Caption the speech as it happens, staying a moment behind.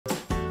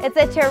It's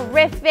a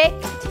terrific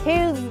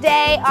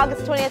Tuesday,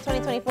 August 20th,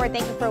 2024.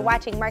 Thank you for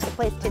watching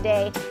Marketplace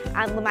today.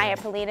 I'm LaMyiah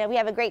Pearlinia. We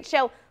have a great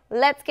show.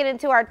 Let's get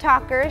into our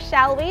talkers,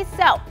 shall we?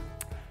 So,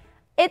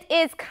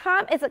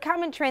 it's a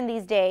common trend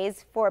these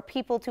days for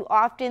people to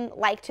often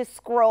like to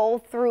scroll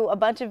through a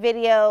bunch of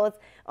videos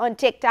on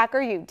TikTok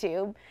or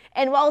YouTube.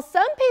 And while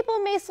some people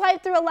may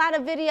swipe through a lot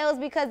of videos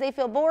because they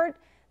feel bored,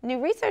 new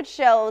research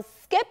shows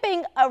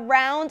skipping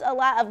around a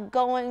lot of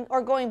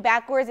going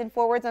backwards and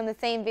forwards on the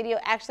same video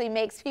actually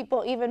makes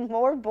people even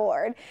more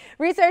bored.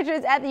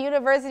 Researchers at the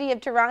University of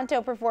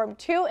Toronto performed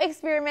 2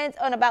 experiments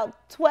on about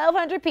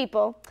 1,200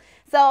 people.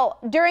 So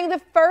during the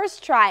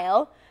first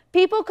trial,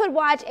 people could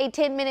watch a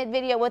 10-minute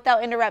video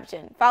without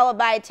interruption, followed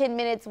by 10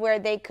 minutes where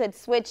they could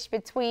switch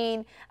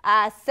between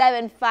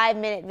 7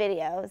 5-minute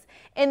videos.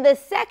 In the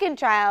second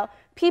trial,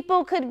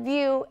 people could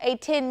view a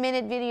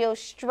 10-minute video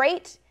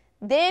straight,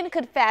 then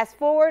could fast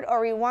forward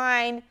or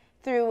rewind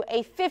through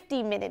a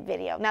 50-minute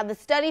video. Now, the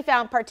study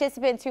found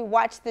participants who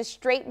watched the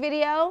straight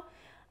video,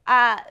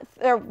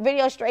 or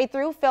video straight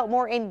through, felt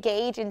more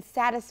engaged and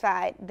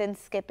satisfied than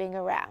skipping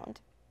around.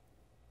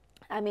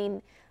 I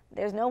mean,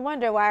 there's no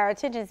wonder why our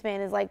attention span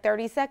is like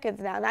 30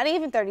 seconds now. Not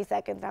even 30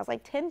 seconds now, it's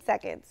like 10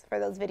 seconds for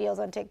those videos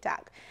on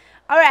TikTok.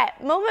 All right,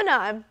 moving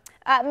on.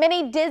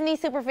 Many Disney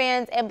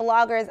superfans and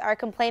bloggers are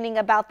complaining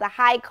about the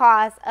high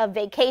cost of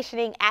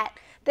vacationing at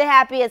the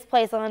happiest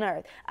place on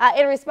earth.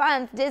 In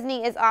response,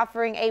 Disney is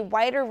offering a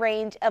wider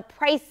range of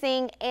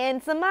pricing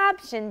and some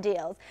option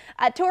deals.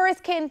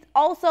 Tourists can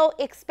also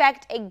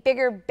expect a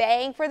bigger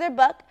bang for their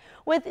buck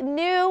with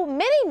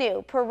many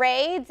new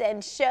parades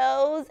and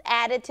shows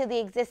added to the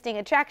existing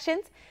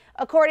attractions.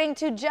 According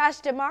to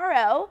Josh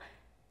DeMauro,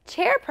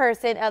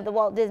 chairperson of the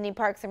Walt Disney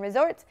Parks and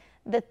Resorts,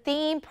 the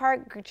theme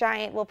park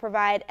giant will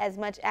provide as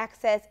much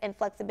access and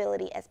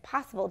flexibility as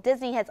possible.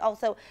 Disney has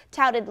also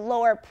touted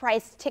lower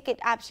priced ticket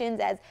options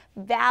as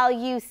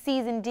value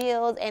season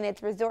deals in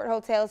its resort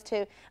hotels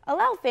to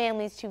allow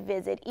families to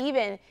visit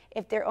even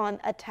if they're on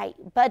a tight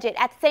budget.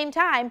 At the same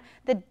time,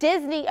 the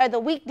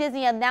WICS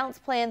Disney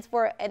announced plans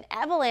for an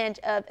avalanche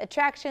of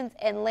attractions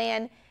and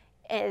land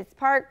in its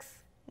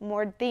parks.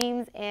 More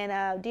themes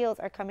and deals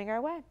are coming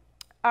our way.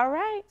 All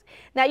right.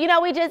 Now, you know,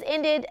 we just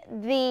ended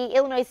the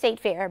Illinois State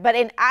Fair, but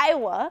in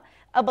Iowa,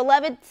 a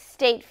beloved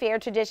state fair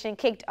tradition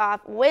kicked off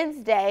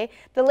Wednesday,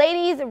 the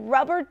ladies'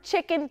 rubber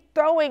chicken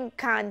throwing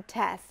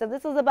contest. So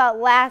this was about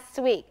last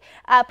week.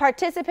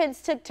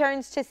 Participants took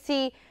turns to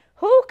see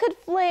who could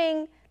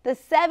fling the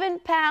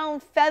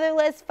 7-pound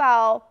featherless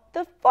fowl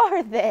the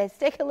farthest.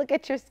 Take a look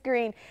at your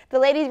screen. The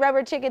ladies'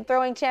 rubber chicken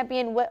throwing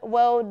champion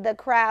wowed the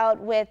crowd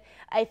with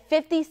a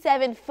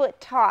 57-foot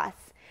toss.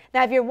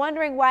 Now, if you're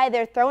wondering why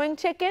they're throwing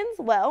chickens,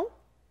 well,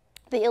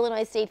 the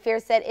Illinois State Fair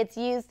said it's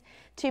used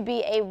to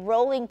be a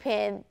rolling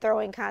pin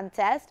throwing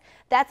contest.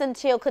 That's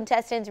until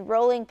contestants'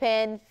 rolling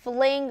pin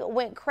fling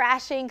went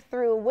crashing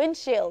through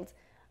windshields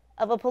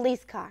of a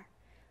police car.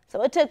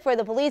 So it took for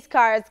the police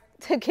cars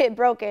to get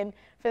broken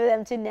for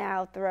them to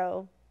now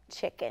throw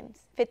chickens.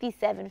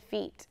 57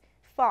 feet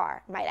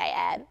far, might I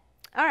add.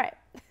 All right.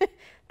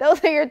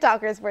 Those are your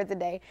talkers for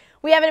today.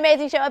 We have an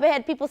amazing show up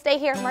ahead. People stay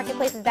here.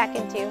 Marketplace is back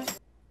in 2.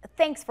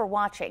 Thanks for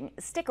watching.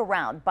 Stick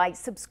around by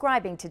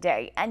subscribing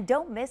today and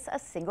don't miss a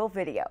single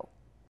video.